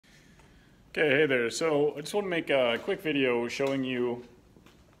Okay, hey there. So I just want to make a quick video showing you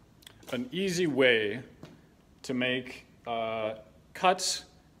an easy way to make cuts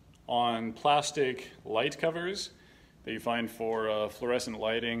on plastic light covers that you find for fluorescent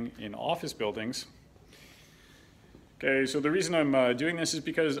lighting in office buildings. Okay, so the reason I'm doing this is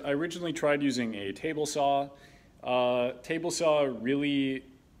because I originally tried using a table saw. Table saw really,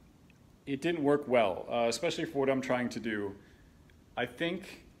 it didn't work well, especially for what I'm trying to do.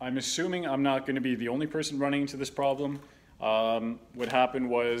 I'm assuming I'm not going to be the only person running into this problem. What happened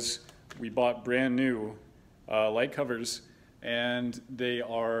was we bought brand new light covers, and they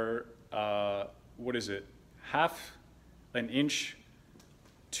are, half an inch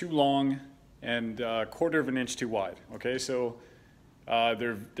too long and a quarter of an inch too wide. Okay, so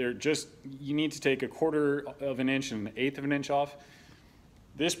they're just, you need to take a quarter of an inch and an eighth of an inch off.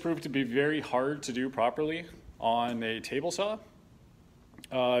 This proved to be very hard to do properly on a table saw.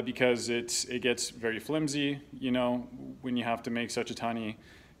 Because it gets very flimsy, you know, when you have to make such a tiny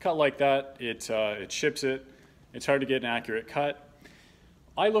cut like that, it ships it. It's hard to get an accurate cut.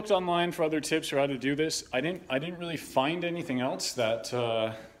 I looked online for other tips for how to do this. I didn't really find anything else that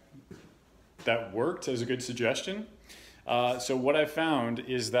worked as a good suggestion. So what I found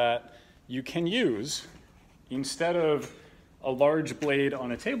is that you can use, instead of a large blade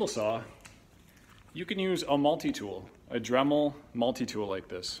on a table saw, you can use a multi-tool, a Dremel multi-tool like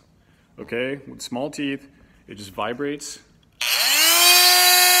this. Okay, with small teeth, it just vibrates.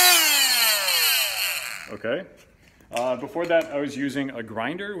 Okay. Before that, I was using a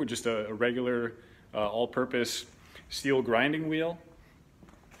grinder with just a regular all-purpose steel grinding wheel,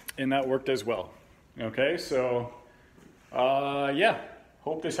 and that worked as well. Okay, so yeah,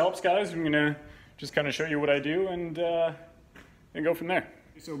 hope this helps, guys. I'm gonna just kind of show you what I do and go from there.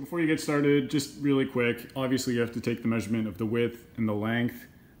 So before you get started, just really quick, obviously you have to take the measurement of the width and the length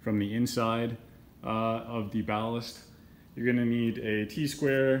from the inside of the ballast. You're gonna need a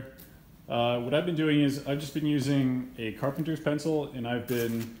T-square. What I've been doing is I've just been using a carpenter's pencil, and I've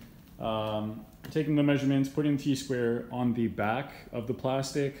been taking the measurements, putting the T-square on the back of the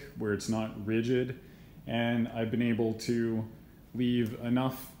plastic where it's not rigid, and I've been able to leave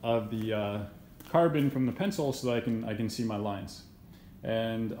enough of the carbon from the pencil so that I can see my lines.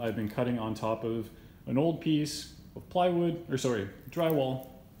 And I've been cutting on top of an old piece of plywood, or sorry, drywall,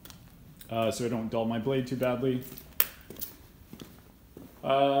 so I don't dull my blade too badly.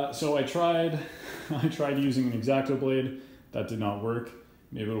 So I tried using an X-Acto blade. That did not work.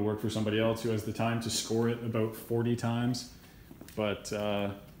 Maybe it'll work for somebody else who has the time to score it about 40 times, but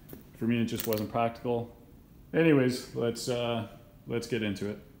for me it just wasn't practical. Anyways, let's get into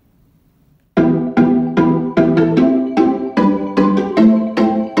it.